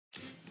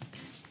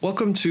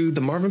Welcome to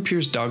the Marvin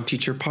Pierce Dog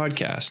Teacher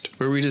Podcast,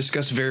 where we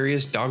discuss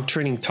various dog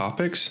training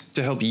topics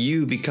to help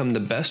you become the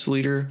best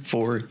leader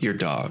for your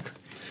dog.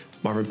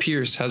 Marvin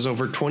Pierce has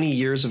over 20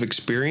 years of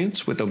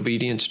experience with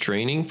obedience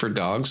training for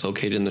dogs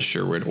located in the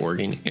Sherwood,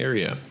 Oregon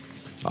area.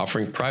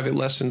 Offering private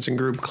lessons and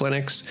group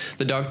clinics,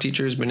 the dog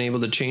teacher has been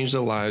able to change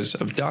the lives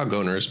of dog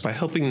owners by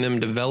helping them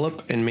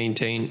develop and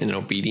maintain an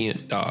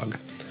obedient dog.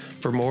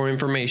 For more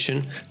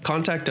information,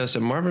 contact us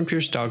at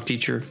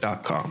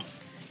marvinpiercedogteacher.com.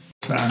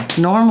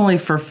 Normally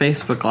for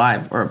Facebook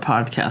Live or a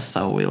podcast,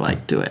 though, we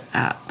do it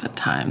at the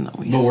time that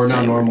we. But we're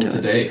not normal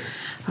today.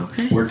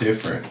 Okay. We're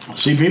different.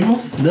 See, people,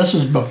 this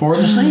is before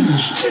the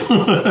scenes.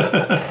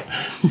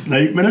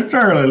 8 minutes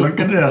early. Look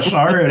at this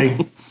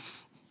already.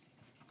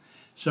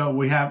 So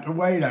we have to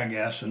wait, I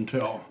guess,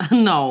 until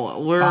No,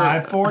 we're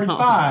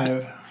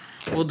 5:45.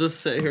 We'll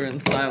just sit here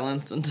in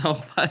silence until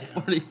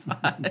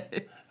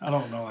 5:45. I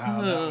don't know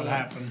how that would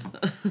happen.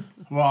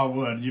 Well, I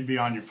would. You'd be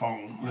on your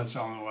phone. That's the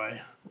only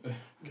way.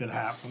 Could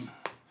happen.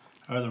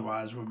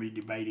 Otherwise, we'll be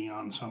debating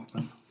on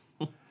something.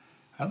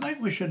 I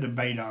think we should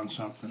debate on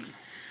something.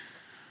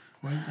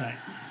 What do you think?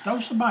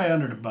 Throw somebody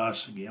under the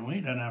bus again. We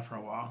ain't done that for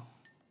a while.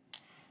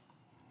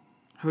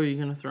 Who are you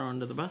going to throw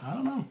under the bus? I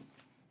don't know.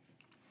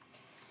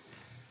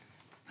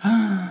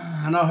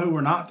 I know who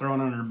we're not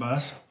throwing under the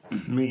bus.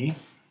 Me.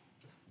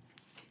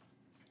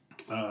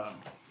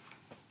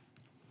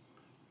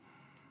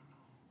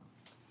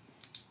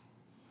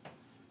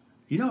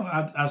 You know,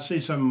 I see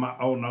some of my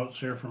old notes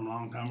here from a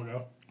long time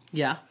ago.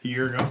 Yeah. A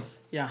year ago.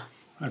 Yeah.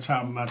 That's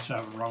how much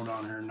I've wrote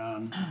on here,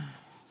 none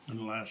in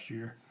the last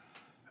year.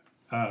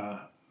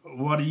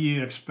 What do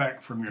you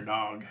expect from your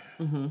dog?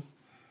 Mm-hmm.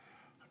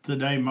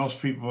 Today,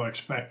 most people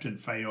expected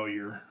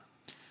failure.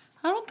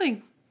 I don't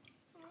think...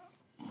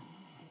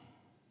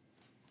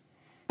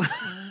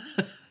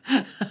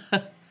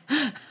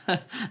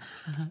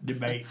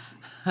 Debate.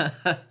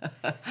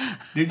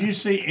 Did you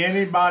see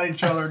anybody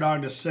tell their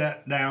dog to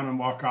sit down and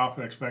walk off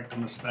and expect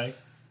them to stay?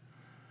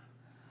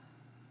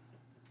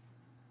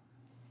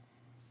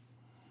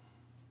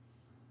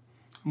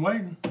 I'm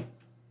waiting.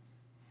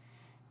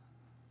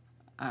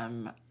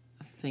 I'm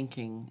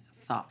thinking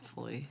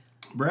thoughtfully.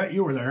 Brett,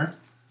 you were there.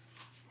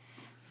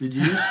 Did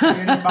you see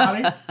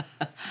anybody?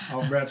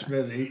 Oh, Brett's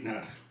busy eating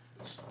a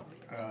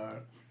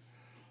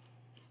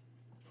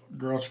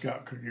Girl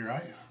Scout cookie,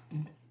 right?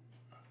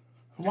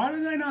 Why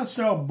do they not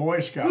sell Boy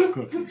Scout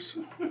cookies?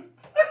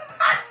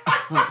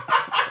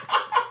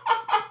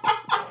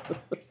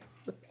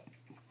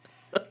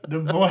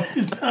 Do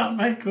boys not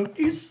make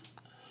cookies?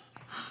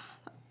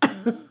 I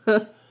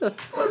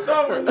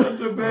thought we were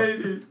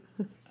debating.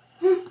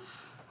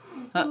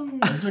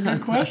 That's a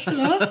good question,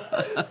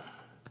 huh?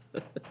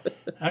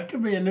 That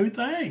could be a new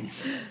thing.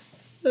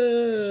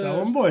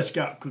 Selling Boy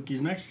Scout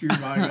cookies next year,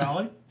 by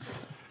golly.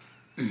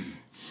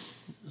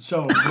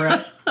 So,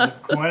 Brett, the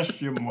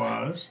question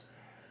was,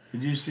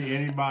 did you see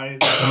anybody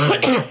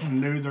that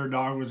knew their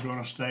dog was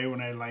going to stay when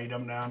they laid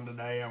them down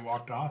today and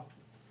walked off?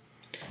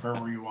 Or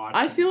were you watching?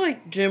 I feel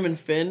like Jim and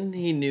Finn,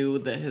 he knew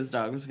that his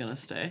dog was going to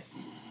stay.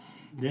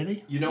 Did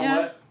he? You know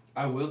what?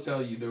 I will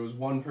tell you, there was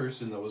one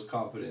person that was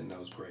confident, and that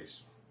was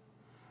Grace.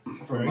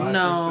 From my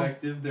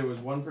perspective, there was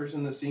one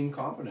person that seemed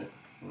confident,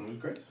 and it was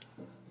Grace.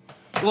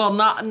 Well,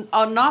 not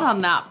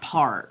on that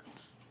part.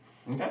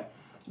 Okay.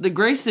 The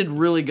Grace did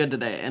really good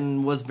today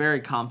and was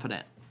very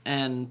confident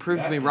and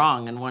proved me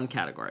wrong in one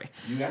category.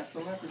 You asked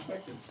from my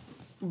perspective.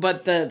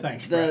 But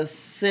the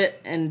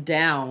sit and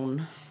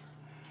down,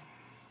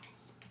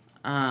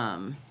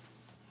 I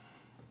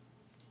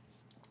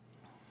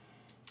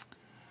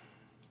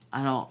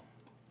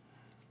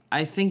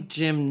think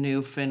Jim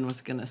knew Finn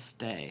was gonna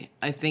stay.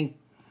 I think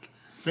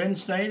Finn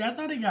stayed? I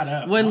thought he got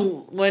up.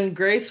 When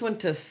Grace went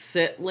to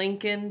sit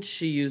Lincoln,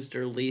 she used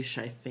her leash,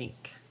 I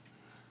think.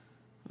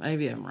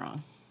 Maybe I'm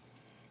wrong.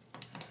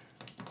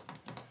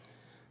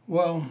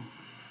 Well,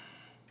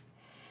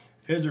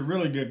 it was a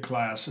really good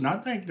class, and I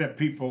think that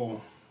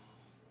people,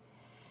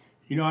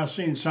 I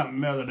seen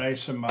something the other day,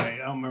 somebody,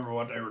 I don't remember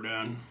what they were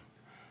doing.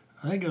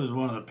 I think it was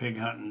one of the pig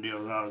hunting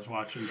deals I was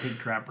watching, Pig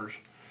Trappers.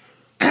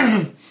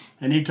 And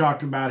he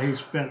talked about he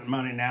spent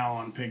money now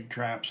on pig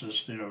traps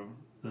instead of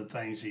the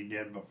things he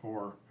did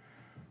before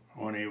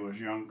when he was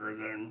younger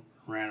that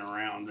ran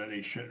around that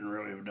he shouldn't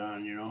really have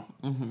done,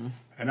 Mm-hmm.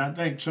 And I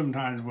think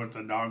sometimes with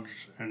the dogs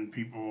and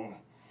people,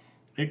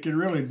 it could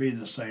really be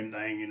the same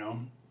thing,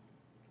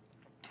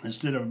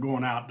 Instead of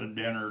going out to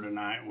dinner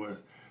tonight with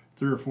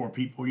 3 or 4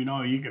 people,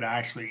 you could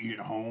actually eat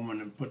at home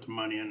and then put the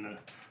money in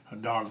a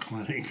dog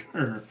clinic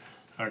or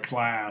a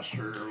class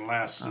or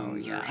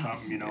lessons or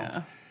something,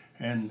 Yeah.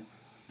 And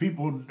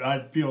people, I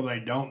feel they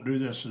don't do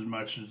this as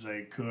much as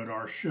they could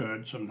or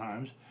should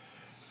sometimes.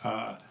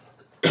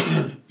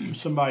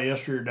 Somebody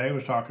yesterday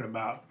was talking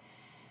about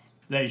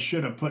they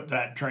should have put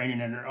that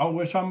training in there. Oh,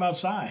 we're talking about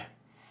Cy.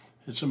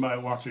 And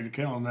somebody walked through the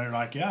kennel and they're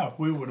like, yeah, if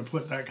we would have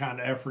put that kind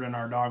of effort in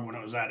our dog when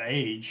it was that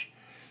age,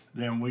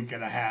 then we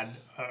could have had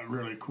a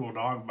really cool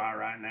dog by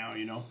right now,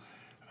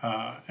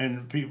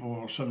 And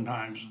people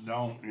sometimes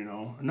don't,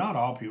 not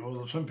all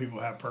people. Some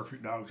people have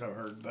perfect dogs, I've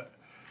heard, but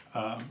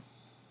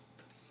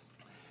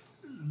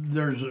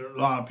There's a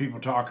lot of people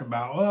talk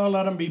about, well,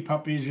 let them be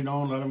puppies, you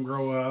know, and let them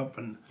grow up.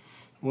 And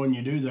when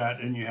you do that,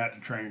 then you have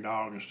to train a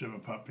dog instead of a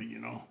puppy, you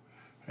know.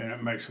 And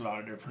it makes a lot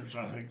of difference,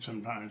 I think,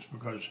 sometimes,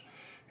 because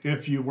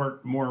if you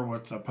work more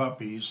with the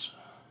puppies,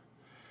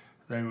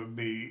 they would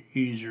be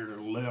easier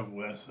to live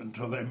with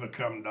until they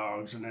become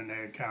dogs, and then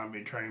they'd kind of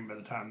be trained by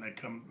the time they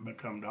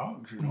become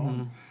dogs, you know.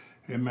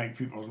 Mm-hmm. It makes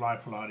people's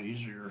life a lot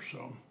easier.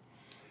 So,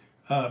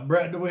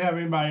 Brett, do we have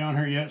anybody on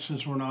here yet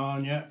since we're not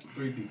on yet?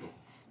 3 people.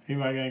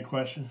 Anybody got any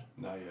questions?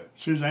 Not yet.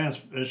 Suzanne,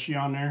 is she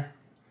on there?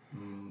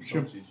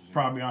 She'll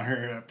probably on here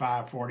at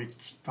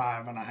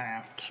 5:45 and a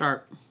half.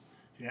 Sharp.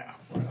 Yeah.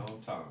 Right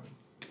on time.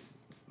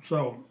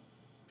 So,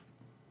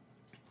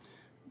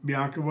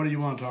 Bianca, what do you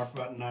want to talk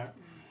about tonight?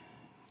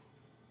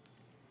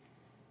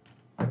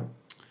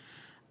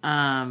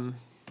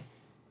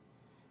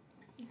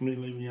 Me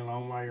leaving you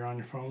alone while you're on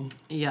your phone?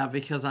 Yeah,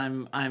 because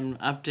I'm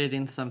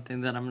updating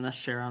something that I'm going to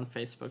share on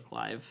Facebook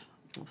Live.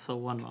 So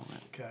 1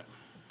 moment. Okay.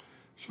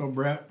 So,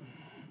 Brett,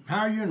 how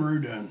are you and Rue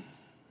doing?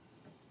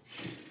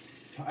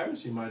 I haven't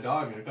seen my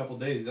dog in a couple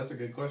days. That's a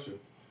good question.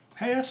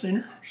 Hey, I seen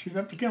her. She's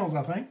up to kennels,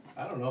 I think.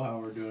 I don't know how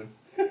we're doing.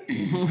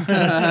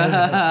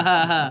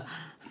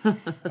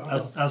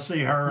 I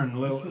see her and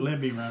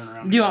Libby running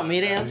around. Do you want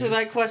me to answer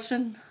that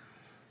question?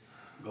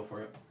 Go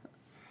for it.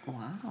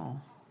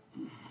 Wow.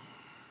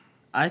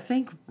 I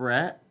think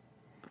Brett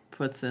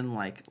puts in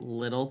like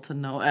little to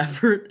no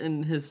effort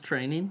in his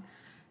training,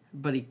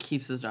 but he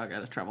keeps his dog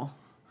out of trouble.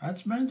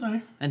 That's the main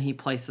thing. And he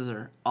places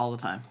her all the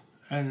time.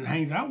 And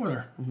hangs out with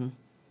her. Mm-hmm.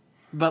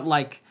 But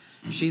like,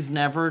 she's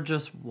never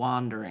just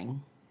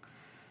wandering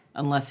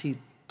unless he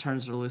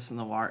turns her loose in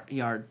the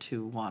yard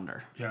to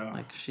wander. Yeah.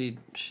 Like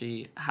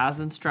she has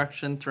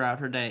instruction throughout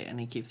her day, and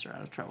he keeps her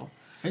out of trouble.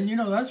 And you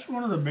know, that's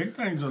one of the big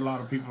things that a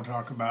lot of people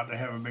talk about. They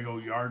have a big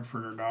old yard for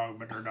their dog,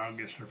 but their dog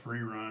gets a free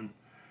run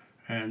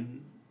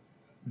and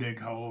dig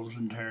holes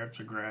and tear up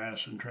the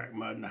grass and track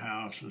mud in the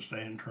house and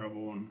stay in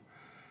trouble. And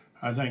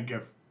I think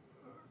if,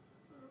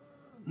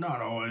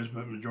 not always,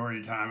 but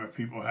majority of the time, if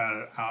people had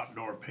an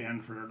outdoor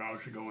pen for their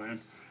dogs to go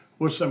in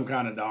with some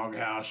kind of dog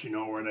house, you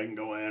know, where they can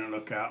go in and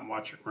look out and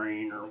watch it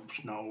rain or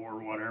snow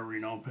or whatever,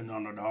 you know, depending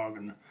on the dog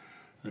and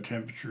the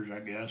temperatures, I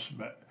guess.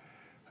 But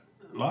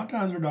a lot of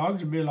times their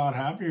dogs would be a lot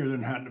happier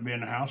than having to be in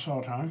the house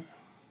all the time.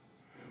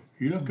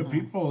 You look at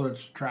people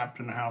that's trapped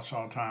in the house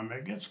all the time,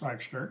 it gets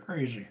like stir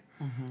crazy.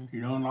 Mm-hmm.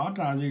 You know, and a lot of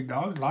times these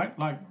dogs, like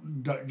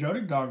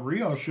Jody's dog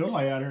Rio, she'll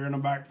lay out here in the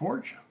back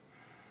porch.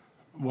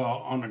 Well,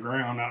 on the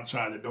ground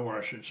outside the door,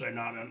 I should say,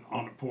 not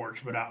on the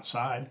porch, but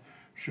outside.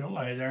 She'll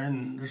lay there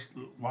and just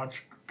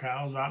watch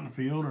cows out in the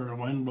field or the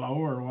wind blow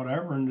or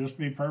whatever and just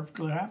be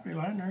perfectly happy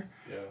laying there.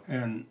 Yeah.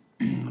 And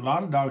a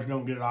lot of dogs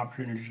don't get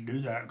opportunities to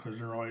do that because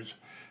they're always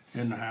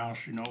in the house,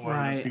 you know,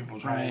 whether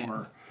people's home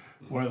or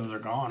whether they're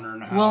gone or in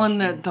the house. Well,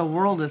 and the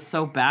world is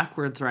so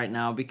backwards right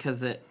now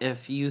because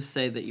if you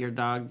say that your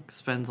dog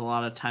spends a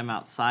lot of time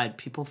outside,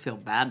 people feel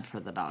bad for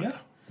the dog. Yeah.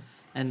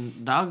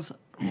 And dogs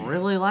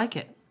really like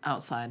it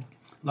outside.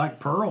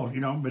 Like Pearl, you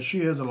know, but she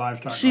is a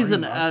livestock.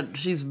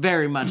 She's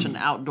very much an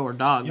outdoor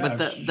dog, yeah,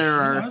 but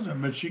there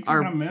but she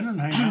can come in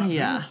and hang out.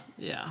 Yeah,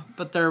 yeah.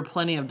 But there are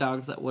plenty of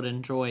dogs that would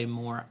enjoy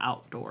more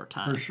outdoor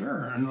time. For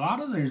sure, and a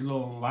lot of these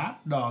little lap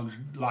dogs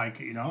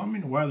like it. You know, I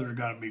mean, the weather's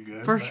got to be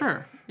good. For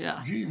sure,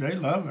 yeah. Gee, they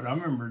love it. I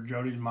remember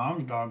Jody's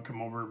mom's dog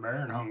come over to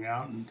Bear and hung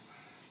out, and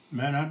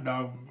man, that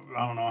dog,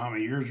 I don't know how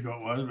many years ago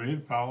it was, but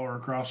he'd follow her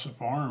across the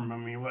farm. I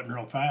mean, he wasn't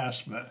real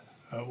fast, but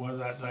what was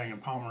that thing, a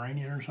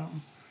Pomeranian or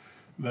something?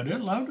 But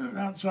it loved it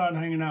outside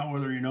hanging out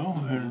with her, you know.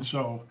 Mm-hmm. And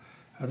so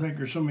I think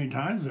there's so many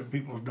times that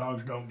people's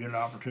dogs don't get an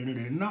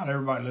opportunity. And not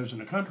everybody lives in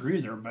the country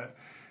either, but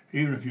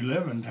even if you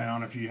live in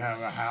town, if you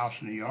have a house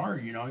and a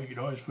yard, you know, you could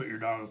always put your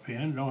dog a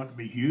pen. It don't have to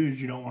be huge.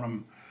 You don't want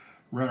them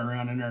running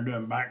around in there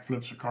doing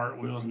backflips and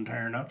cartwheels and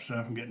tearing up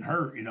stuff and getting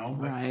hurt, you know.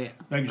 But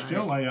they can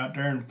still lay out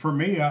there. And for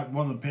me,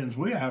 one of the pens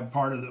we have,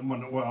 part of the,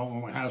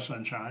 when we have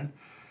sunshine,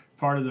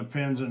 part of the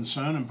pen's in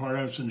sun and part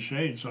of it's in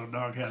shade, so the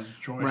dog has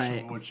a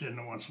choice of which end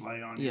it wants to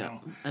lay on. Yeah, you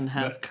know. And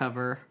has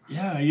cover.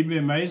 Yeah, you'd be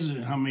amazed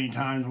at how many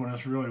times when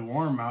it's really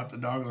warm out, the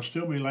dog will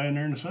still be laying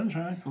there in the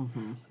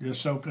sunshine,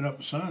 just soaking up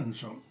the sun.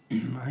 So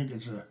I think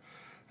it's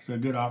a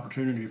good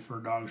opportunity for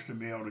dogs to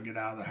be able to get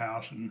out of the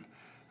house and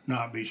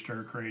not be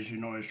stir crazy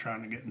and always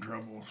trying to get in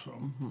trouble. So.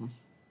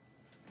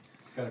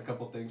 Got a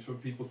couple things for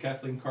people.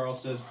 Kathleen Carl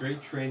says,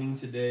 great training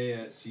today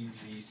at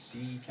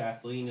CGC,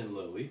 Kathleen and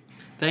Lily.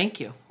 Thank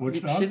you.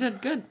 Which dog? She did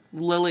good.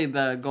 Lily,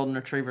 the golden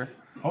retriever.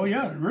 Oh,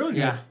 yeah, really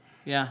good.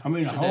 Yeah. I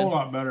mean, a whole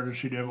lot better than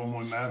she did when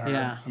we met her.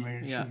 Yeah. I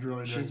mean, she's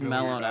really she's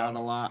mellowed out a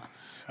lot.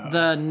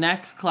 The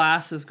next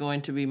class is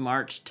going to be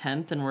March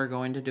 10th, and we're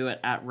going to do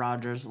it at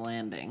Rogers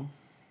Landing.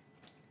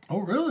 Oh,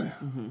 really?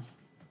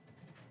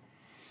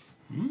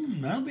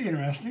 That'll be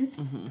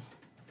interesting.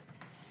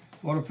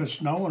 What if it's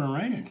snowing or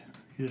raining?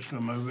 You just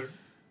gonna move it?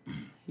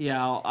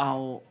 Yeah,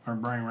 I'll or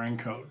bring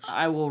raincoats.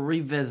 I will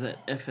revisit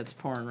if it's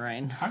pouring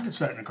rain. I could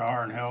sit in the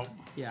car and help.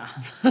 Yeah.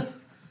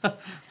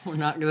 We're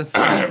not going to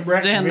stand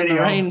in the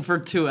video. rain for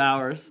 2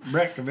 hours.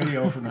 Wrecked the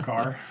video from the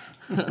car.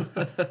 One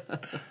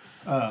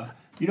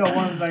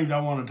of the things I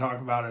want to talk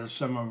about is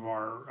some of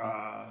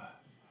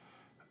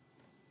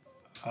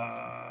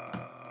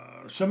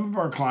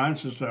our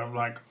clients and stuff,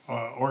 like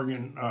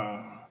Oregon,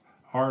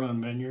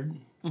 Arlen Vineyard.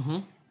 Mm-hmm.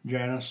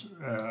 Janice,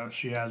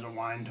 she has a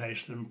wine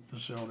tasting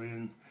facility,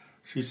 and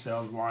she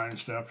sells wine and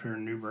stuff here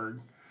in Newburgh.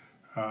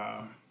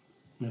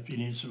 If you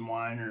need some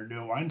wine or do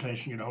a wine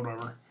tasting, get hold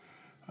of her.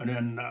 And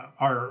then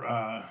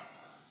our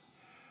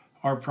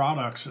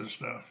products and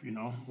stuff,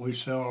 we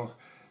sell.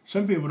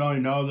 Some people don't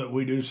even know that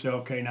we do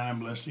sell Canine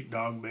ballistic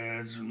dog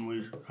beds, and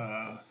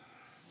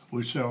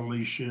we sell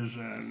leashes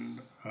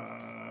and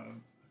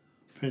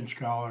pinch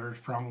collars,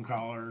 prong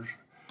collars.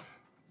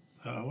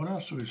 What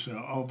else do we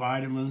sell? Oh,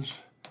 vitamins.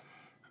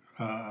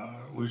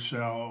 We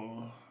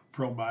sell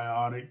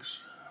probiotics.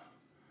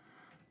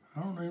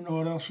 I don't even know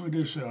what else we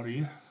do sell. Do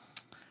you?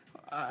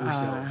 We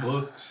sell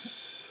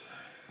books,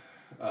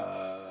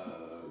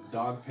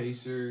 dog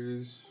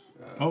pacers.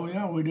 Oh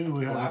yeah, we do.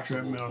 We have a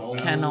collapsible treadmill.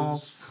 bowls,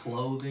 Kennels.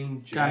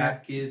 clothing,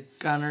 jackets.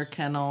 Gunner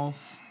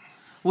kennels.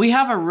 We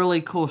have a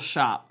really cool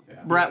shop.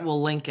 Yeah. Brett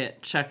will link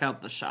it. Check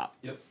out the shop.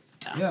 Yep.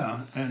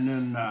 Yeah, and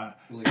then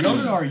go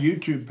to our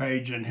YouTube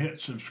page and hit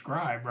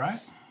subscribe,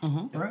 right?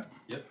 Mm-hmm. Brett?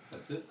 Yep,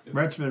 that's it. Yep.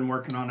 Brett's been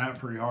working on that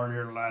pretty hard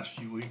here the last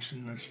few weeks,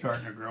 and it's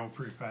starting to grow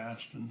pretty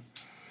fast. And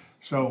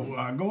so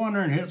go on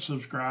there and hit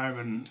subscribe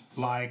and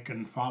like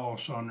and follow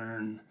us on there,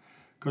 and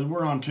because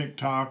we're on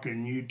TikTok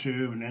and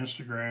YouTube and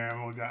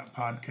Instagram. We got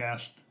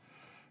podcasts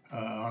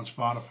on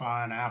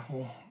Spotify and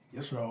Apple.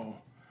 Yep. So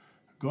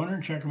go in there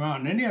and check them out.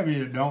 And any of you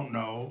that don't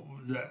know,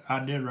 that I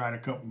did write a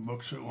couple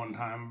books at one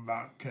time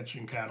about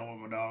catching cattle with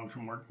my dogs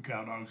and working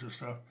cow dogs and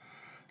stuff.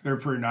 They're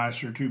pretty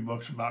nice. They're 2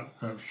 books about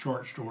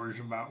short stories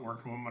about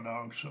working with my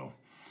dogs. So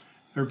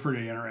they're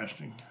pretty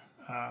interesting.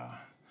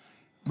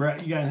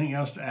 Brett, you got anything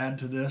else to add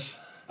to this?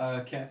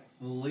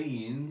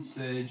 Kathleen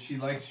said she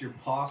likes your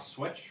paw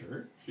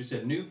sweatshirt. She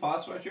said, new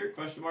paw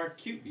sweatshirt, ?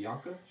 Cute,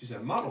 Bianca. She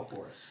said, model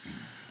for us.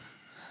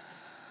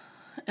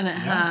 And it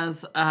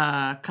has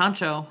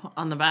Concho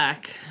on the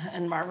back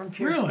and Marvin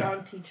Pierce, Really?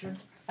 dog teacher.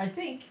 I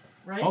think,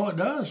 right? Oh, it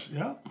does.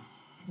 Yeah.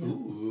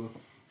 Ooh.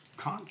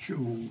 Concho.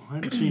 I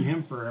haven't seen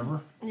him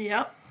forever.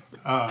 Yep.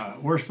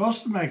 We're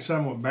supposed to make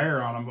some with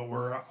Bear on them, but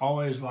we're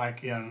always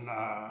like in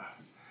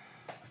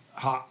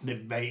hot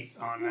debate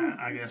on that,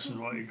 I guess is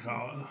what you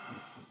call it.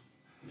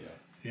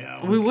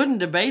 Yeah. We wouldn't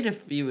debate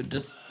if you would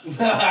just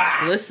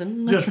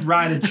listen. Just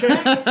write a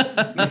check.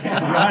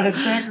 Write a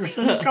check or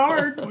send a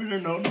card.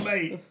 There's no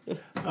debate.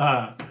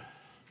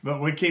 But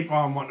we keep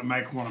on wanting to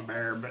make one a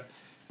Bear. But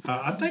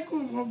I think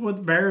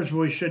with Bears,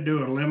 we should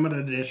do a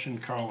limited edition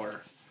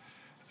color.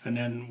 And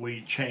then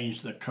we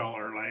change the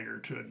color later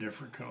to a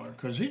different color.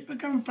 Because he's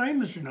become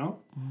famous,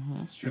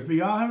 Mm-hmm. If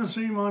y'all haven't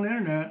seen him on the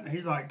internet,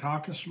 he's like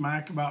talking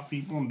smack about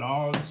people and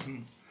dogs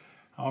and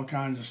all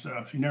kinds of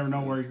stuff. You never know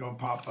where he's going to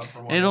pop up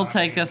or what. It'll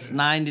take us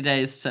 90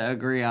 days to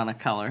agree on a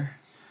color.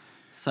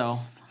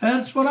 So.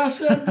 That's what I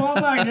said a while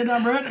back, didn't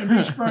I, Brett? It'll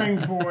be spring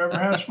before we ever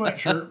have a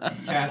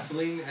sweatshirt.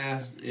 Kathleen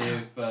asked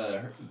if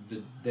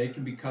they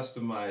can be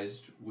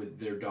customized with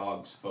their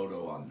dog's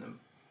photo on them.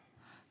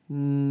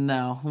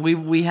 No,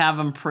 we have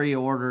them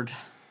pre-ordered.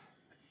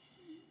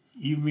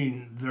 You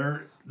mean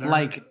they're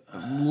Like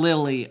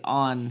Lily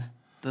on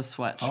the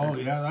sweatshirt. Oh,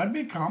 yeah, that'd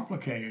be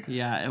complicated.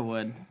 Yeah, it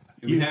would.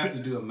 You would have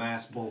to do a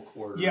mass bulk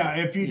order. Yeah,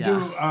 if you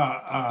do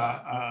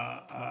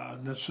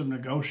some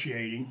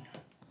negotiating.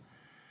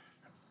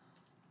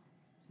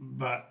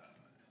 But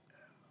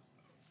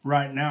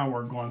right now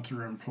we're going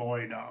through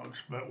employee dogs,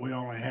 but we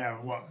only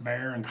have,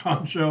 Bear and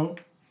Concho?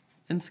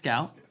 And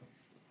Scout.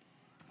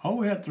 Oh,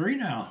 we have 3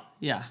 now.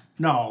 Yeah,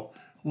 No,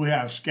 we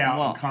have Scout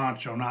and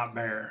Concho, not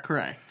Bear.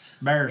 correct.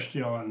 Bear's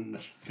still in the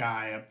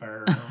sky up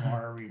there, or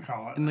whatever you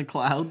call it. In the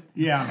cloud.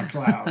 Yeah, in the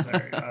clouds.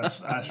 There you go. That's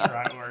the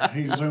right word.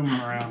 He's zooming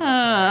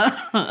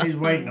around. He's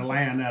waiting to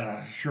land at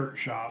a shirt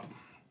shop.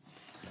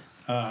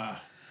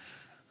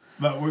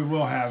 But we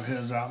will have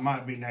his out.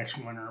 Might be next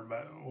winter,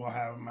 but we'll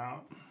have him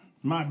out.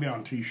 Might be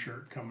on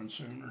T-shirt coming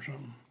soon or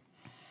something.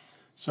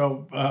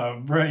 So,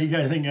 Brett, you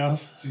got anything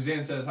else?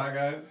 Suzanne says, hi,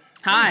 guys.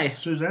 Hi.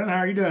 Suzanne, how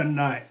are you doing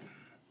tonight?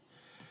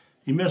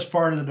 You missed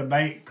part of the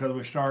debate because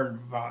we started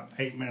about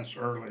 8 minutes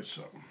early,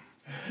 so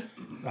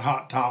the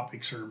hot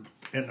topics are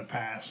in the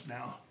past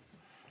now.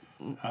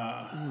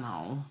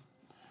 No.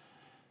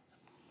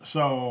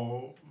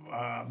 So,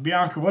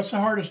 Bianca, what's the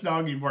hardest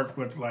dog you've worked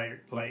with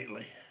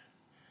lately?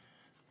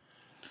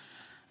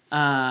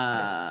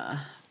 The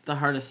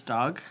hardest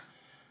dog?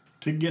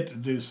 To get to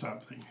do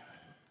something.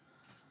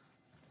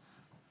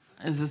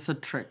 Is this a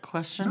trick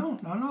question?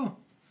 No.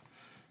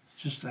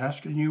 Just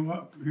asking you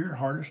what your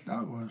hardest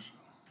dog was.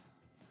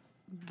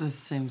 This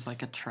seems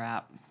like a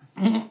trap.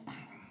 I've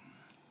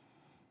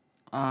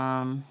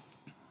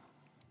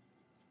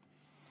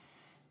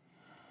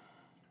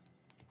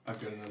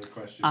got another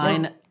question.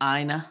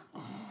 Ina.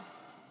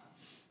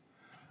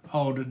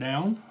 Oh, the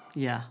down?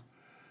 Yeah.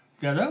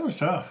 Yeah, that was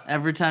tough.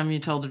 Every time you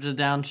told her to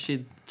down,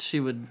 she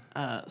would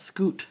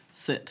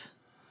sit.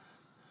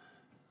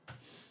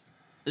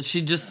 She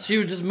would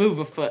just move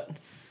a foot.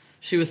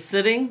 She was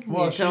sitting, and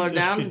you tell her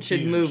down, and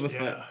she'd move a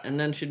foot, and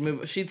then she'd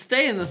move. She'd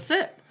stay in the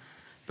sit,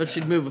 but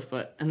she'd move a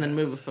foot, and then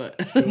move a foot,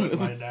 She wouldn't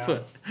lay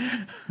down.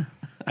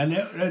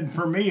 And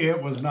for me,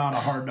 it was not a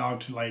hard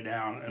dog to lay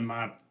down, in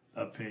my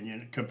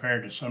opinion,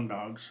 compared to some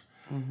dogs.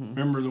 Mm-hmm.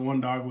 Remember the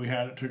one dog we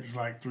had? It took us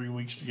like 3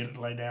 weeks to get it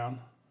to lay down.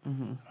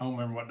 Mm-hmm. I don't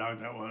remember what dog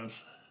that was,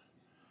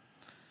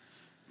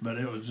 but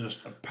it was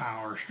just a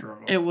power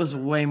struggle. It was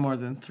way more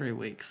than 3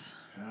 weeks.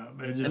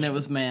 Yeah, and it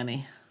was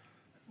Manny.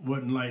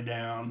 Wouldn't lay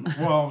down.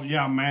 Well,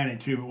 yeah, Manny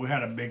too, but we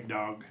had a big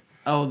dog.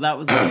 Oh, that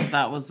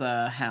was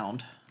a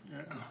hound.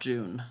 Yeah.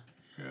 June.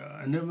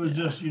 Yeah, and it was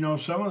just,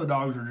 some of the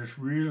dogs are just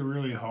really,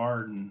 really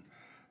hard,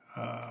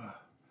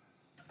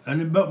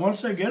 but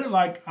once they get it,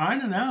 like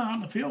Ina now out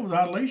in the field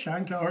without a leash, I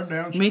can tell her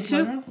down. Me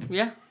too.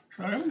 Yeah.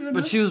 So I'm good.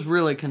 But she was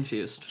really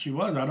confused. She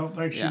was. I don't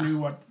think she knew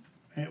what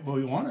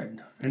we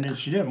wanted, and then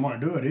she didn't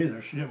want to do it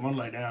either. She didn't want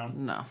to lay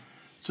down. No.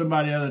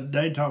 Somebody the other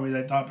day told me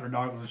they thought their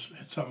dog was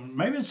something.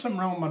 Maybe it's something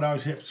wrong with my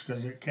dog's hips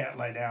because it can't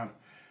lay down.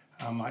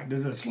 I'm like,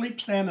 does it sleep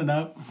standing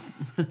up?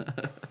 They're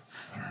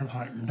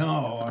like,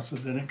 no. I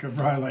said, then it could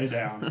probably lay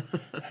down.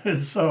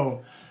 And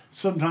so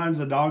sometimes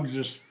the dogs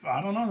just,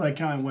 I don't know, they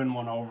kind of win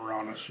one over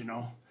on us,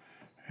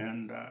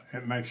 and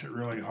it makes it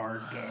really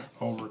hard to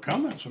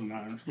overcome it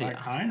sometimes. Like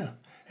Ina.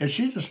 And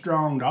she's a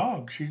strong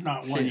dog. She's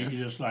not one you can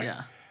just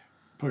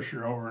push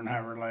her over and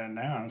have her laying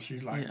down.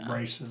 She's like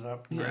braces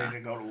up, ready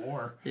to go to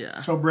war.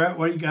 Yeah. So Brett,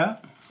 what you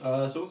got?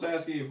 Someone's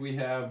asking if we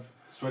have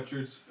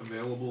sweatshirts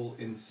available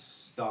in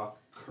stock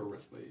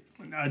currently.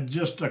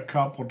 Just a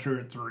couple, 2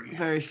 or 3.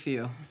 Very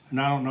few. And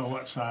I don't know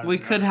what size. We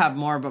could have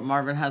more, but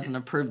Marvin hasn't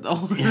approved the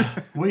order. Yeah.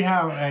 We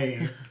have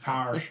a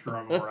power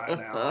struggle right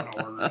now on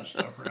ordering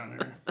stuff around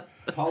here.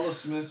 Paula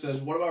Smith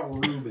says, what about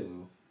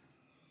Reuben?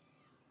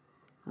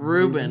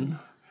 Reuben.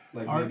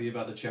 Like maybe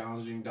about the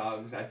challenging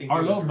dogs. I think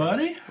our little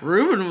buddy?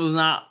 Reuben was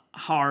not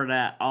hard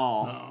at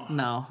all.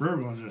 No.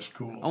 Reuben was just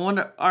cool. I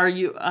wonder, are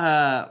you...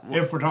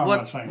 if we're talking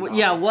about the same dog.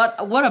 Yeah,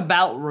 what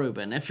about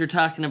Reuben, if you're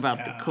talking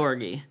about the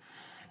Corgi?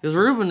 Because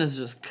Reuben is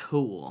just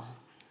cool.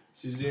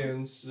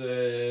 Suzanne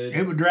said...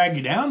 It would drag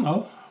you down,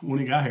 though, when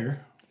he got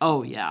here.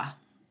 Oh, yeah.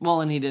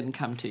 Well, and he didn't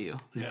come to you.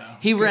 Yeah.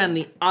 He ran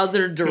the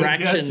other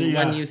direction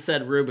when you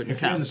said Reuben come.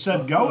 If you had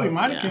said go, he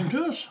might have came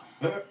to us.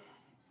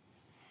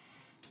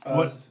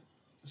 What?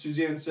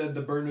 Suzanne said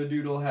the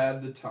Bernedoodle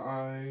had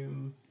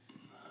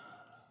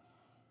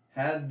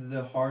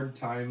the hard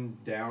time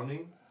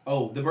downing.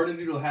 Oh, the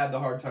Bernedoodle had the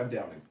hard time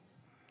downing.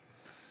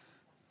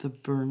 The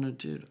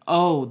Bernedoodle.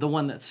 Oh, the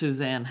one that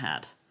Suzanne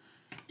had.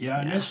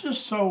 Yeah, and it's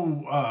just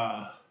so,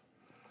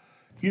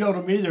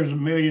 to me, there's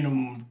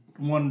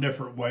 1,000,001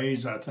 different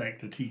ways, I think,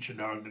 to teach a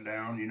dog to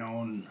down,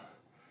 and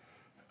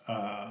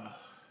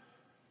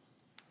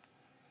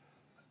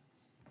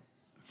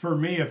for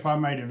me, if I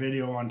made a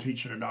video on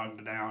teaching a dog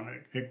to down,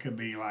 it could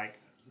be like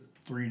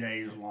 3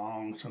 days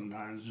long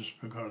sometimes, just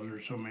because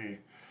there's so many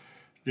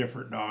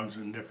different dogs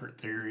and different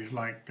theories.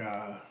 Like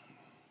a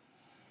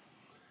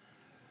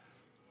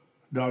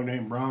dog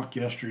named Bronk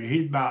yesterday,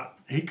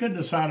 he couldn't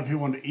decide if he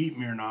wanted to eat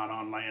me or not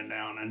on laying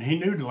down, and he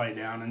knew to lay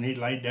down, and he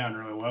laid down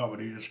really well, but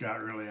he just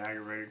got really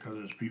aggravated because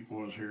his people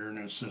was here and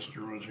his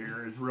sister was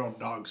here, his real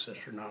dog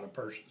sister, not a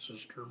person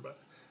sister, but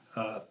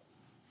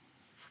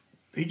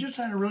he just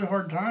had a really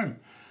hard time.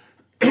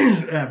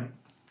 And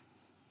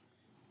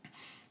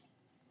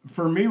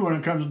for me, when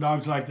it comes to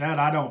dogs like that,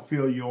 I don't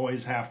feel you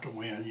always have to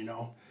win,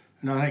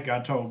 And I think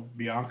I told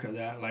Bianca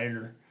that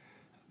later,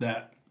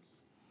 that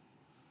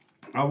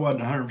I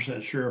wasn't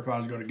 100% sure if I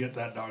was going to get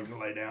that dog to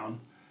lay down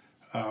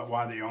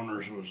while the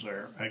owners was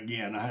there.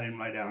 Again, I had him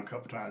lay down a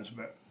couple times,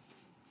 but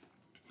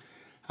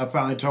I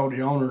finally told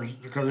the owners,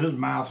 because his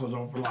mouth was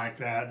open like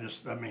that,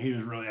 he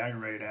was really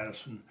aggravated at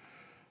us, and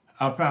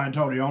I finally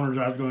told the owners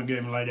I was going to get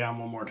him to lay down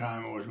one more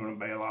time and was going to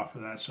bail off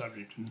of that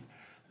subject. And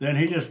then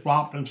he just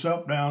flopped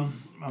himself down.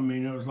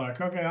 It was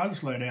like, okay, I'll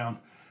just lay down.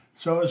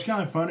 So it's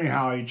kind of funny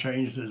how he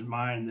changed his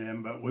mind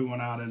then, but we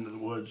went out into the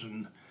woods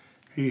and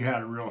he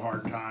had a real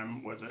hard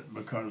time with it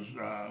because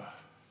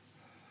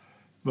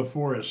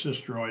before his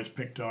sister always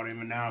picked on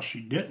him and now she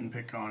didn't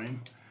pick on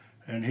him.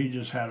 And he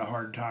just had a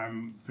hard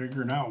time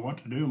figuring out what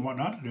to do and what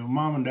not to do.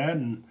 Mom and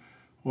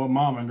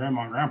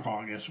Grandma and Grandpa,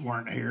 I guess,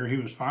 weren't here. He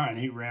was fine.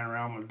 He ran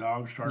around with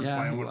dogs, started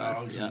playing with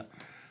dogs. Yeah.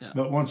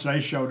 But once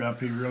they showed up,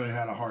 he really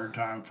had a hard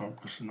time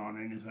focusing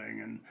on anything.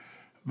 And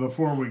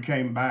before we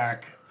came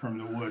back from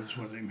the woods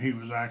with him,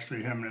 him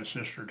and his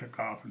sister took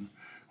off and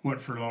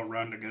went for a little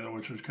run together,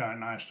 which was kind of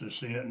nice to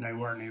see it. And they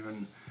weren't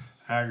even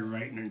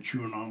aggravating and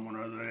chewing on one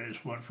another. They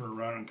just went for a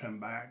run and come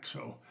back.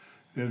 So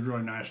it was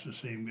really nice to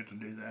see him get to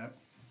do that.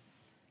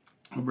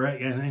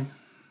 Brett, anything?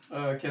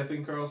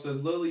 Kathleen Carl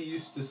says, Lily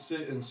used to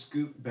sit and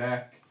scoot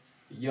back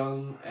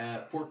young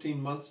at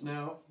 14 months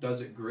now. Does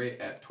it great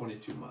at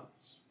 22 months.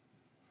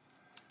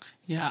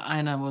 Yeah,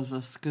 Ina was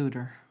a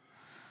scooter.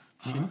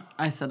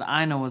 I said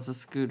Ina was a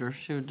scooter.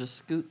 She would just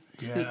scoot.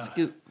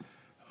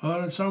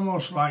 Well, it's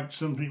almost like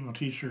some people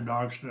teach their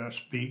dogs to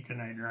speak and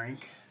they drink.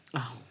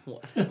 Oh,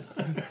 what?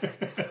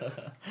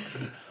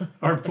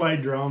 Or play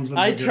drums. And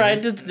I they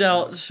tried drink.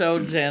 to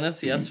show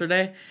Janice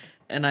yesterday,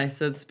 and I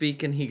said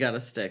speak, and he got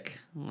a stick.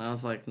 And I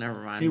was like,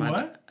 never mind. He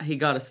what? He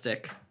got a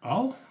stick.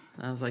 Oh?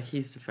 I was like,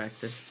 he's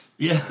defective.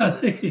 Yeah,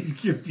 he's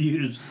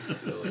confused.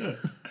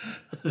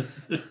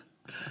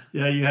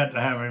 Yeah, you have to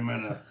have him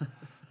in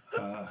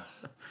a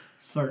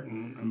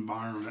certain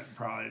environment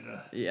probably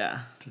to do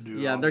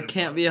Yeah, all there the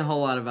can't be a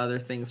whole lot of other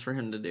things for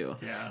him to do.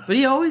 Yeah. But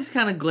he always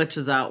kind of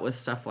glitches out with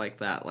stuff like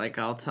that. Like,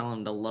 I'll tell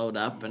him to load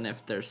up, and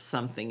if there's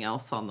something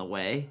else on the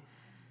way,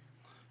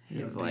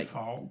 he's like,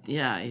 default.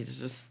 yeah,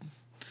 he's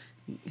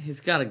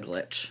got a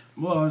glitch.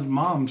 Well, his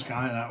mom's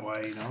kind of that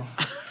way, you know.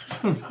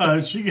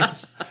 Sometimes she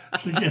gets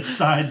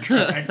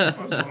sidetracked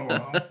once in a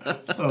while.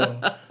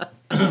 So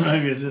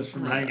maybe it's just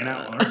from hanging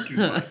out with her too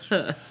much.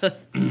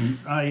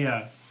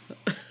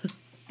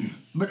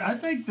 But I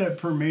think that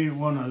for me,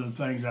 one of the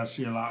things I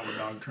see a lot with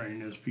dog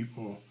training is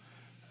people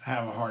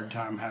have a hard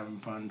time having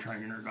fun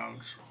training their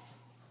dogs.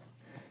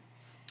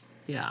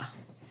 Yeah.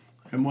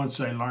 And once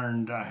they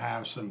learn to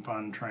have some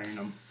fun training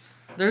them.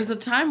 There's a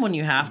time when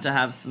you have to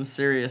have some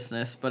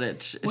seriousness, but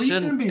it Well, you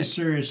shouldn't can be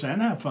serious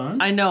and have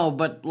fun. I know,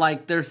 but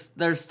like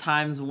there's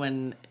times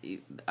when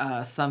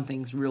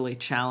something's really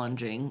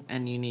challenging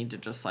and you need to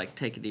just like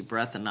take a deep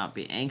breath and not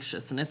be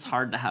anxious, and it's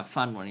hard to have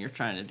fun when you're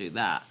trying to do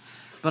that.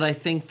 But I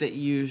think that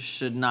you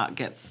should not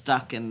get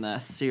stuck in the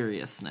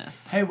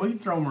seriousness. Hey, we can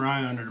throw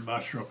Mariah under the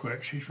bus real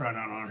quick. She's right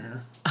out on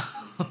here.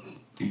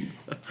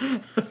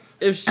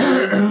 If she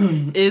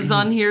is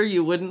on here,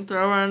 you wouldn't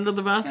throw her under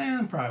the bus?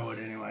 I probably would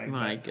anyway.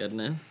 My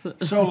goodness.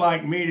 So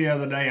like me the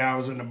other day, I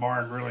was in the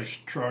barn really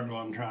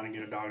struggling trying to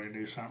get a dog to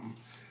do something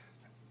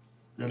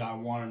that I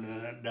wanted,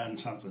 and it done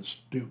something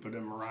stupid,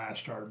 and Mariah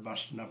started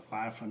busting up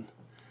laughing.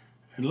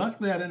 And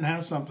luckily I didn't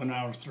have something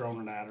I was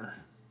throwing it at her.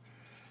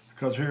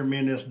 Because here me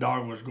and this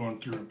dog was going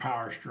through a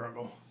power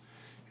struggle,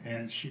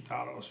 and she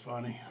thought it was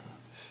funny.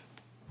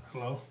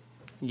 Hello?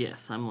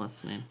 Yes, I'm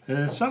listening. And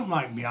it's something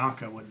like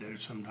Bianca would do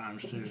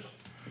sometimes too.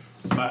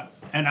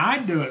 And I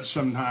do it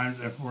sometimes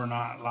if we're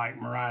not,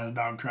 like Mariah's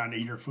dog trying to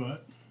eat her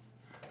foot.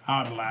 I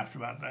would have laughed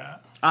about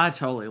that. I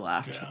totally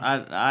laughed.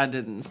 Yeah. I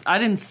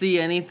didn't see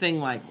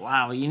anything like,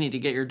 wow, you need to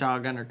get your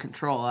dog under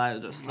control. I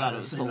just thought it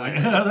was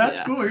hilarious.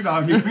 That's cool, your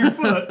dog eating your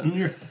foot.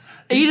 And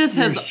Edith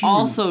has shoe.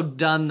 also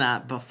done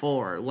that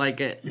before. Like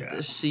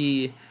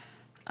she Is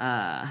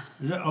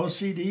it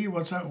OCD?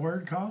 What's that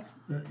word called?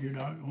 Your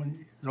dog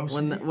OCD?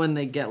 when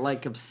they get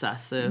like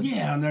obsessive.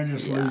 Yeah, and they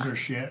just lose their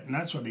shit, and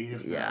that's what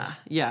Edith does.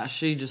 Yeah,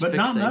 she just But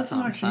not fixates nothing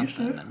on like she used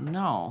something. to.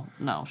 No,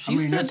 she I mean,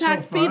 used to that's so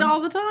attack feet fun. all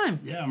the time.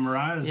 Yeah,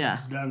 Mariah's Yeah.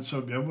 done so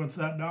good with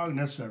that dog, and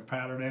that's a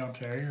Patterdale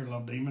Terrier, a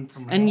little demon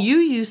from And hell. you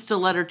used to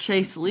let her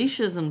chase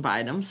leashes and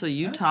bite them, so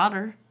you taught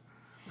her.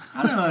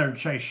 I didn't let her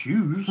chase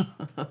shoes.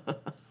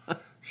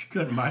 She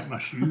couldn't bite my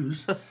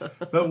shoes.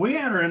 But we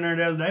had her in there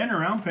the other day in a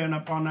round pen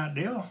up on that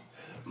deal.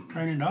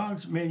 Training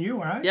dogs. Me and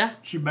you, right? Yeah.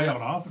 She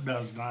bailed off a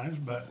dozen times,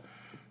 but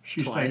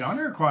she Twice. stayed on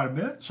there quite a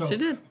bit. So She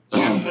did.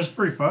 It's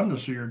pretty fun to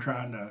see her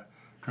trying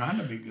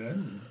to be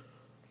good.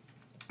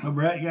 Well,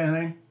 Brett, you got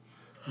anything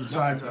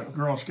besides a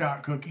Girl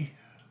Scout cookie?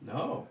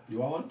 No. You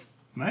want one?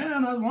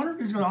 Man, I was wondering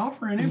if he's going to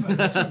offer any, but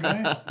that's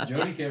okay.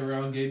 Jody came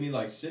around and gave me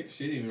like 6.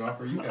 She didn't even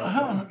offer you guys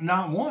Oh, one.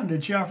 not one.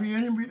 Did she offer you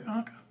any,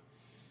 Bianca?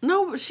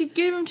 No, but she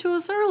gave them to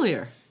us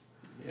earlier.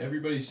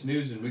 Everybody's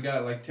snoozing. We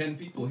got like 10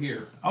 people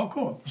here. Oh,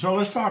 cool. So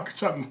let's talk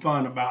something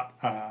fun about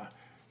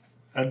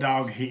a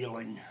dog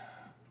healing.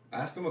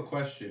 Ask them a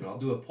question. I'll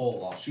do a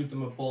poll. I'll shoot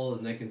them a poll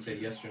and they can say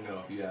yes or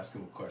no. If you ask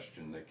them a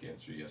question, they can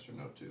answer yes or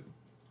no too.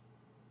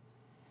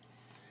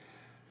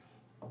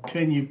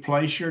 Can you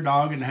place your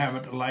dog and have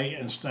it lay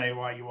and stay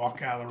while you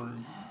walk out of the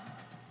room?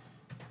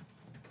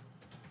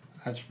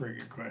 That's a pretty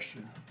good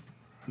question.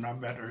 And I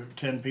bet there are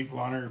 10 people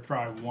on there,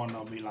 probably one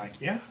will be like,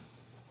 yeah.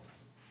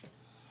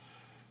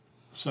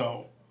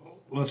 So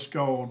let's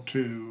go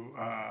to,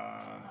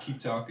 Keep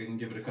talking.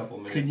 Give it a couple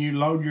minutes. can you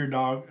load your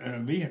dog in a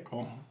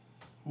vehicle?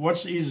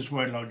 What's the easiest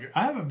way to load your,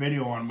 I have a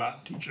video on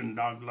about teaching a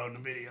dog to load in a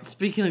video.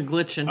 Speaking of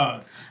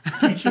glitching,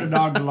 Teaching a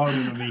dog to load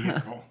in a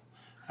vehicle.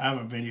 I have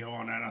a video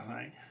on that, I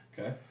think.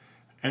 Okay.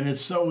 And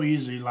it's so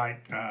easy,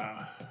 like,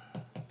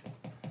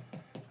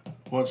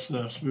 what's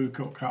the smooth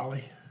coat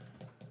collie?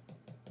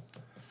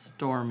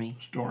 Stormy.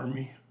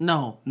 Stormy?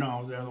 No,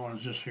 No, the other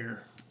one's just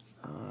here.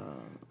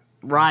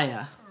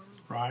 Raya.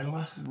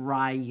 Ryla?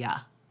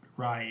 Raya.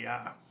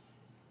 Raya.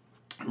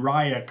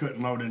 Raya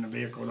couldn't load in the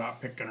vehicle without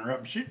picking her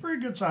up. She's a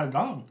pretty good sized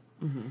dog.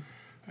 Mm-hmm.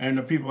 And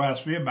the people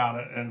asked me about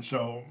it, and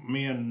so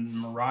me and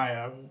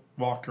Mariah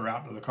walked her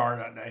out to the car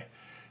that day.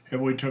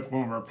 And we took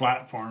one of our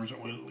platforms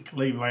that we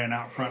leave laying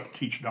out front to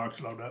teach dogs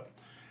to load up.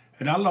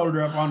 And I loaded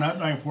her up on that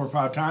thing 4 or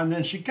 5 times.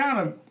 Then she kind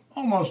of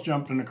almost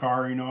jumped in the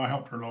car. You know, I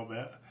helped her a little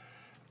bit.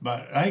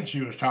 But I think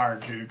she was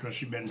tired too because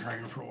she'd been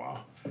training for a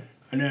while.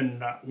 And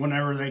then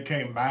whenever they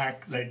came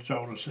back, they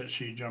told us that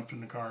she jumped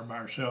in the car by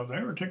herself.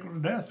 They were tickled to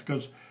death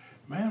because,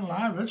 man,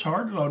 alive, it's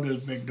hard to load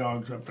those big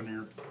dogs up in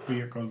your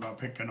vehicles by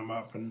picking them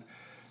up. And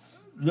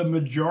the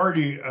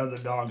majority of the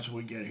dogs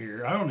we get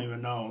here, I don't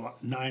even know,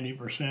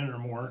 90% or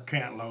more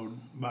can't load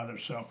by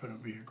themselves in a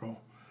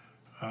vehicle.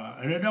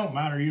 And it don't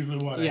matter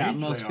usually what age they are. Yeah,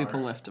 most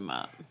people lift them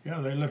up.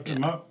 Yeah, they lift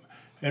them up.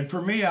 And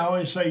for me, I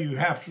always say you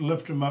have to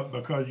lift them up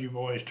because you've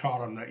always taught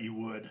them that you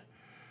would.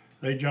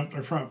 They jump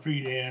their front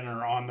feet in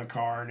or on the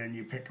car, and then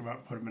you pick them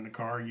up, put them in the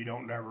car, and you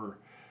don't ever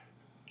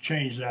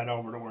change that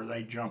over to where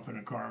they jump in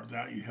the car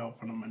without you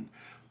helping them.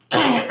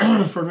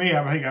 And for me,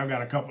 I think I've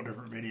got a couple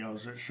different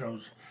videos that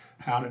shows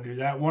how to do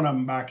that. One of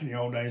them back in the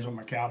old days on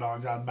my cow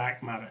dogs, I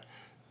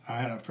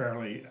had a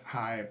fairly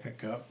high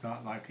pickup,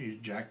 not like these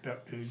jacked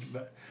up dudes,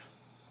 but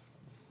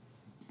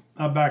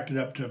I backed it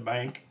up to a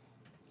bank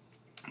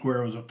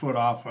where it was a foot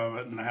off of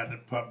it, and I had the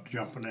pup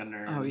jumping in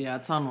there. Oh, yeah,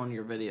 it's on one of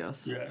your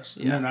videos. Yes.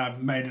 Yeah. And then I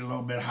made it a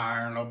little bit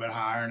higher and a little bit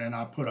higher, and then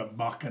I put a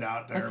bucket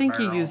out there. I think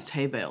you used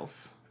hay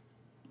bales.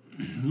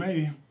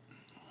 Maybe.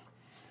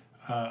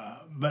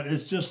 But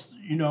it's just,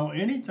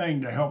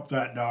 anything to help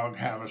that dog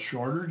have a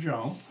shorter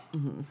jump,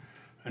 and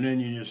then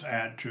you just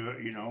add to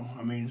it,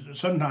 I mean,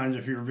 sometimes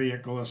if your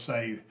vehicle is,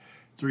 say,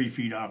 3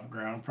 feet off the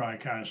ground, probably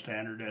kind of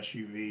standard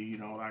SUV,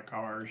 like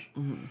ours.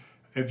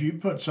 If you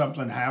put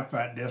something half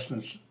that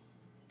distance,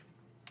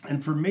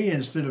 and for me,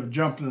 instead of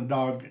jumping the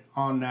dog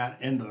on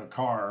that into the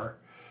car,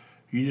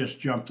 you just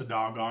jump the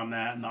dog on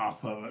that and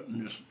off of it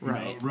and just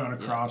run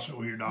across it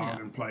with your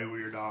dog and play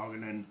with your dog,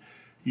 and then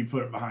you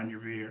put it behind your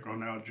vehicle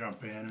and they'll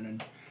jump in. And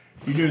then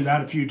you do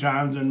that a few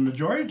times, and the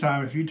majority of the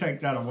time, if you take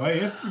that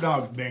away, if the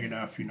dog's big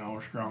enough,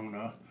 or strong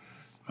enough,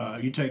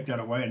 you take that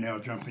away and they'll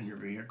jump in your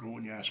vehicle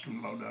when you ask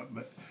them to load up.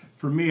 But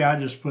for me, I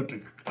just put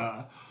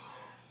the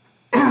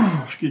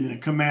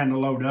command to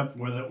load up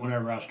with it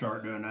whenever I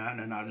start doing that,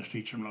 and then I just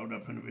teach them to load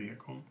up in the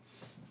vehicle.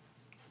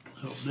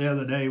 So the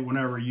other day,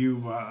 whenever you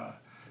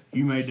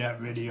made that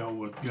video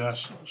with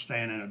Gus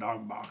staying in a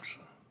dog box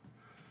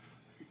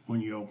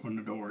when you open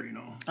the door,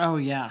 Oh,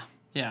 yeah,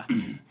 yeah.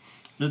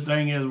 The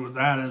thing is with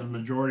that is the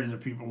majority of the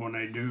people, when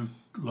they do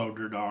load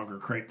their dog or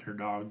crate their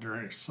dog,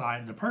 they're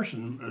excited. The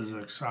person is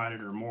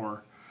excited or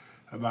more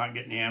about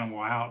getting the animal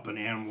out than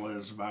the animal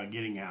is about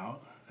getting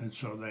out. And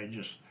so they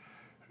just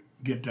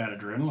get that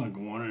adrenaline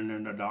going, and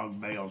then the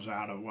dog bails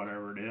out of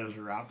whatever it is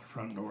or out the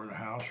front door of the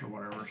house or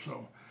whatever.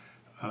 So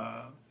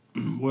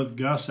with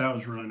Gus, that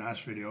was a really nice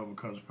video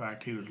because of the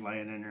fact he was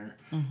laying in there.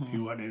 He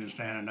wasn't even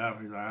standing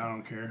up. He's like, I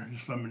don't care.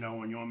 Just let me know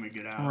when you want me to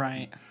get out.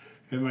 Right.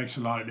 It makes a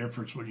lot of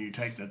difference when you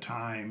take the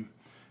time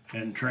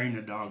and train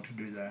the dog to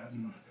do that.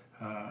 And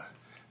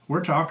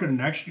we're talking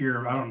next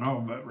year, I don't know,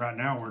 but right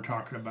now we're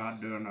talking about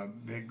doing a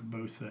big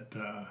booth at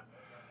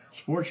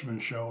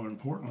Sportsman Show in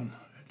Portland.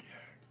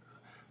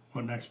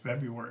 Next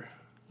February.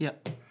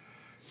 Yep.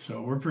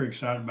 So we're pretty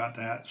excited about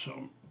that.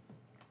 So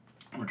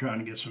we're trying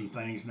to get some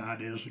things and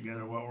ideas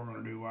together what we're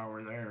going to do while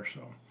we're there.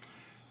 So,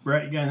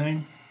 Brett, you got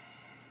anything?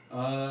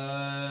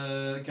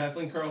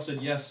 Kathleen Carl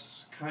said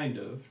yes, kind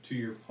of, to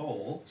your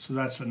poll. So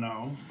that's a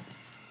no.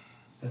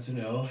 That's a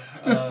no.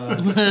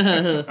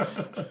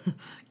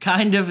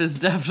 Kind of is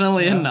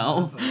definitely a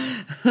no.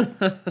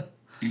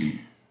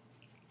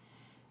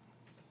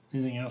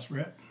 Anything else,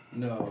 Brett?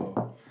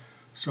 No.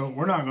 So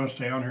we're not going to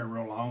stay on here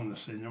real long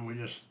this evening. We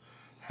just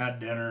had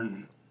dinner,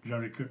 and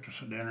Jody cooked us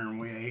a dinner, and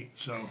we ate.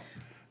 So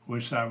we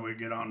decided we'd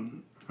get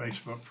on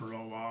Facebook for a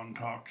little while and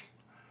talk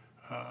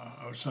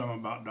some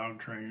about dog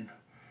training.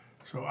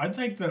 So I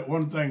think that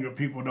one thing that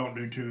people don't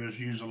do too is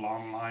use a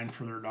long line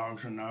for their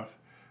dogs enough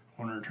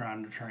when they're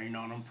trying to train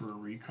on them for a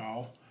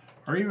recall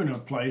or even a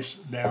place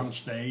down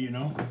stay,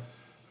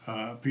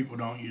 People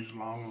don't use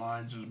long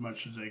lines as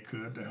much as they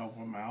could to help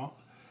them out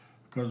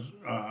because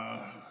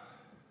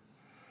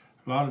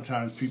a lot of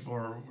times people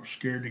are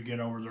scared to get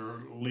over their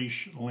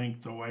leash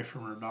length away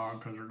from their dog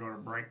because they're going to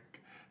break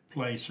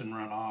place and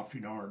run off,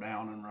 or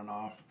down and run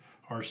off,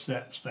 or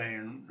stay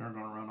and they're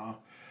going to run off.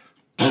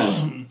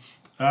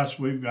 Us,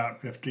 we've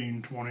got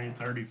 15, 20,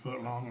 30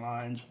 foot long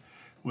lines.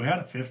 We had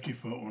a 50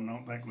 foot one, I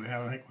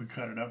think we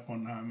cut it up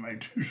one time,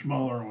 made 2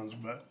 smaller ones,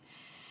 but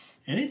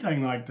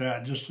anything like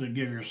that, just to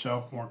give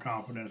yourself more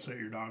confidence that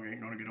your dog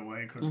ain't going to get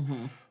away. Because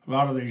a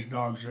lot of these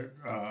dogs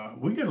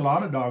we get a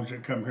lot of dogs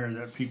that come here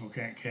that people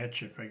can't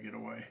catch if they get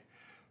away.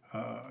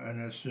 And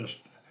it's just,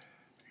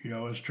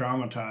 it's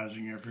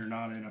traumatizing if you're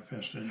not in a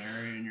fenced-in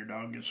area and your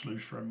dog gets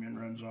loose from you and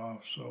runs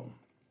off. So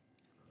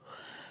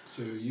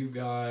you've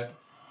got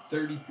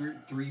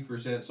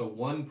 33%, so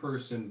one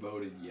person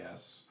voted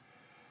yes.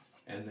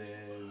 And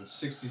then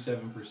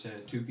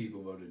 67%, 2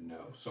 people voted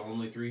no. So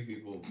only 3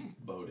 people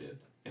voted.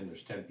 And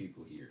there's 10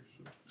 people here.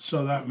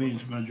 So that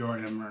means the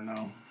majority of them are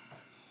no.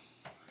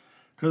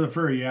 Because if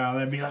they're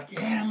they'd be like,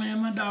 yeah, man,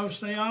 my dog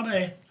stay all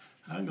day.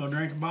 I can go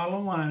drink a bottle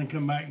of wine and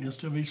come back and he'll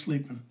still be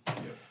sleeping.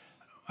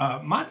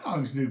 Yep. My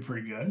dogs do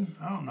pretty good.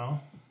 I don't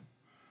know.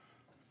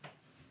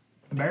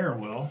 Bear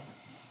will.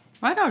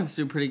 My dogs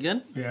do pretty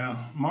good.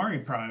 Yeah, Mari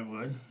probably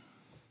would.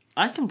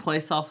 I can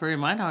place all 3 of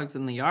my dogs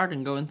in the yard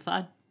and go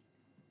inside.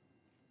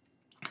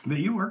 But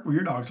you work with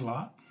your dogs a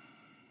lot.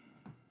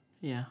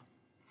 Yeah.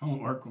 I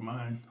won't work with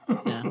mine.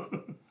 Yeah.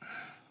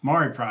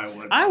 Maury probably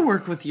would. I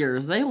work with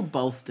yours. They'll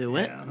both do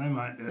it. Yeah, they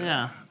might do it.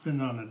 Yeah.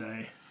 Depending on the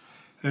day.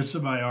 If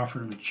somebody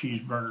offered him a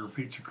cheeseburger or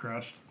pizza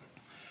crust.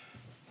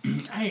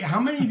 Hey, how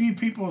many of you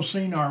people have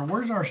seen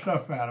where's our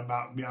stuff at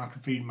about Bianca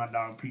feeding my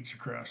dog pizza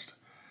crust?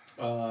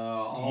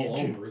 All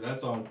YouTube. over.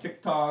 That's on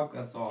TikTok.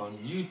 That's on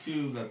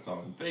YouTube. That's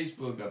on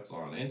Facebook. That's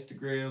on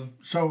Instagram.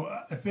 So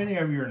if any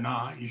of you are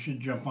not, you should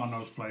jump on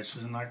those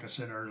places. And like I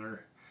said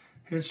earlier,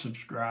 hit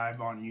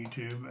subscribe on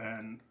YouTube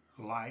and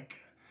like.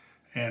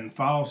 And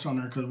follow us on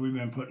there because we've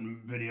been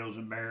putting videos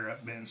of Bear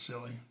up being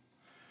silly.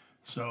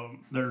 So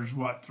there's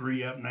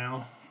 3 up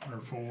now or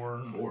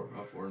 4?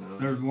 Four now.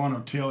 There's one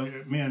of Tilly,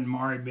 me and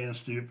Mari being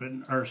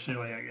stupid, or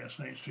silly, I guess.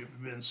 Ain't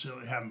stupid, being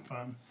silly, having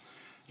fun.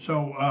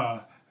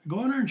 So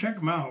go in there and check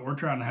them out. We're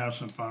trying to have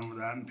some fun with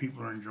that, and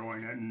people are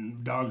enjoying it,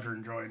 and dogs are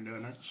enjoying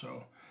doing it.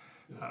 So,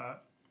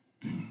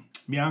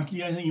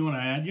 Bianchi, anything you want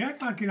to add? You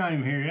act like you're not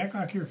even here. You act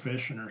like you're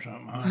fishing or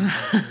something.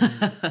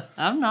 Huh?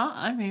 I'm not.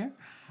 I'm here.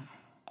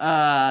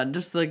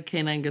 Just the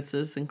Canine Good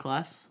Citizen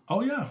class.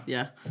 Oh, yeah.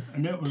 Yeah.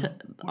 And it was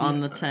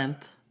on the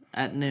 10th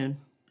at noon.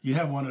 You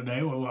have one a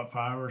day with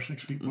 5 or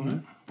 6 people in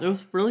it? It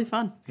was really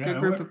fun. Yeah, good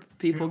group of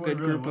people, good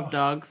really group well. of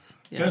dogs.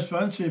 Yeah. It's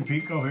fun seeing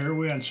Pico here.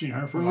 We hadn't seen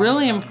her for a long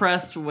Really time.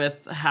 impressed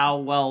with how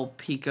well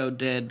Pico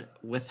did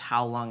with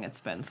how long it's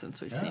been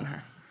since we've seen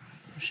her.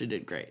 She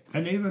did great.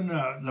 And even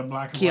the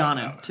black and white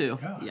Keanu, dog. too.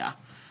 Yeah.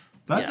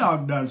 That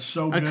dog does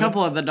so good. A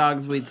couple of the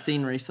dogs we'd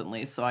seen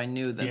recently, so I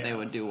knew that they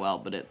would do well.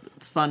 But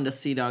it's fun to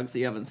see dogs that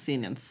you haven't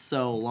seen in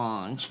so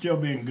long. Still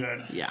being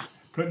good. Yeah.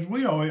 Because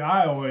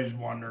I always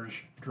wonder,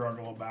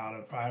 struggle about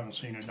it if I haven't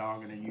seen a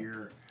dog in a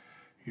year.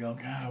 You know,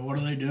 God, what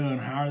are they doing?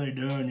 How are they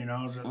doing? You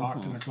know, is it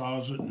locked in the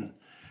closet? And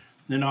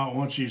then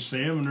once you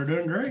see them, and they're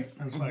doing great.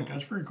 It's like,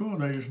 that's pretty cool.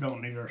 They just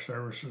don't need our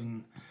services,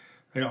 and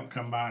they don't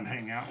come by and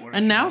hang out with us.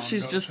 And now you know,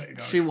 she's don't just, say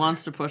dogs she free.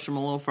 wants to push them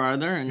a little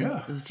farther and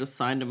Yeah. has just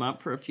signed him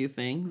up for a few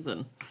things,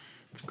 and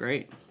it's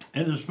great.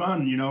 And it's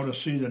fun, you know, to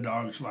see the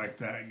dogs like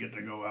that get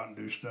to go out and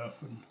do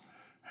stuff and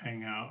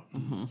hang out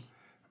and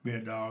be a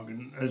dog.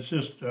 And it's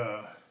just,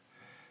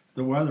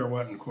 the weather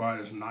wasn't quite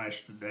as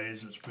nice today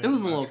as it's been. It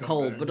was a the last little couple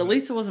cold, days, but at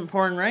least it wasn't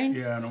pouring rain.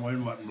 Yeah, and the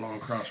wind wasn't blowing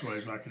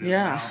crossways like it is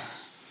Yeah. now.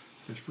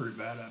 It's pretty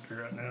bad out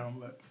there right now.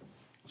 But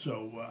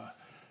so,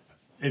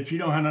 if you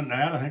don't have nothing to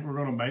add, I think we're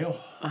going to bail.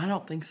 I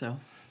don't think so.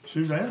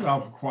 Suzanne's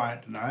awful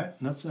quiet tonight.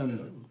 That's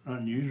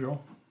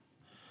unusual.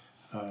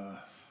 I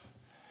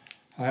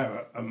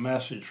have a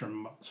message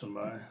from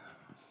somebody.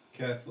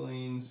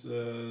 Kathleen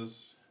says,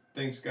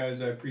 "Thanks,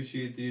 guys. I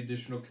appreciate the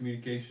additional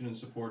communication and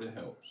support. It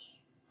helps."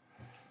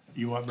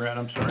 You what, Brad?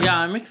 I'm sorry. Yeah,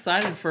 I'm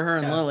excited for her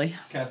and Lily.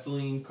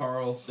 Kathleen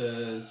Carl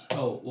says,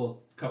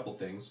 couple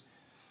things.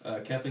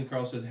 Kathleen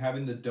Carl says,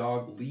 having the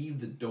dog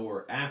leave the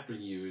door after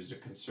you is a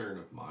concern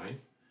of mine.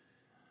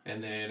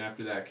 And then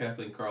after that,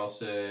 Kathleen Carl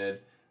said,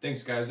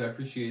 "Thanks, guys. I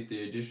appreciate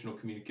the additional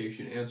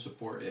communication and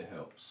support. It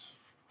helps."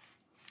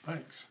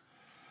 Thanks.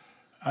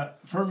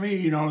 For me,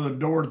 you know, the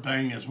door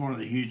thing is one of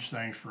the huge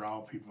things for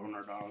all people and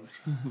their dogs.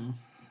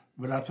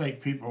 But I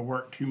think people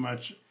work too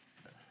much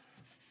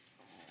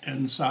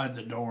inside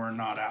the door and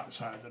not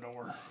outside the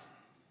door.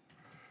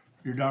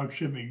 Your dog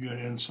should be good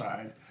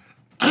inside.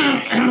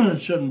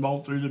 It shouldn't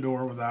bolt through the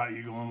door without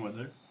you going with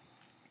it.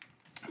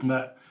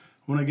 But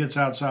when it gets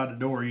outside the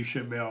door, you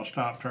should be able to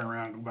stop, turn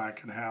around, go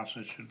back in the house,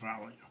 and it should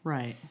follow you.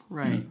 Right.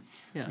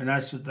 Yeah. And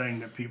that's the thing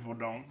that people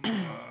don't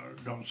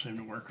seem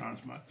to work on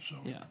as much. So,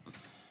 Yeah.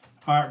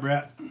 all right,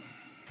 Brett,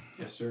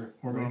 Yes, sir.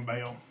 we're going to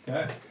bail.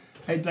 Okay.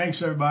 Hey,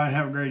 thanks everybody.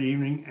 Have a great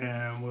evening,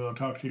 and we'll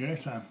talk to you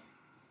next time.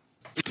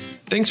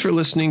 Thanks for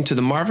listening to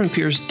the Marvin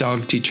Pierce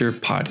Dog Teacher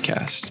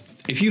Podcast.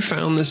 If you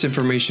found this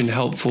information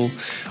helpful,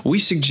 we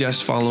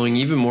suggest following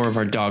even more of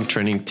our dog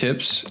training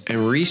tips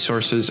and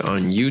resources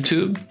on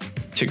YouTube,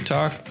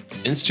 TikTok,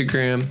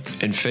 Instagram,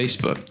 and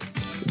Facebook.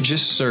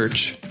 Just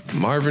search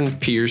Marvin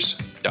Pierce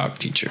Dog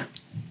Teacher.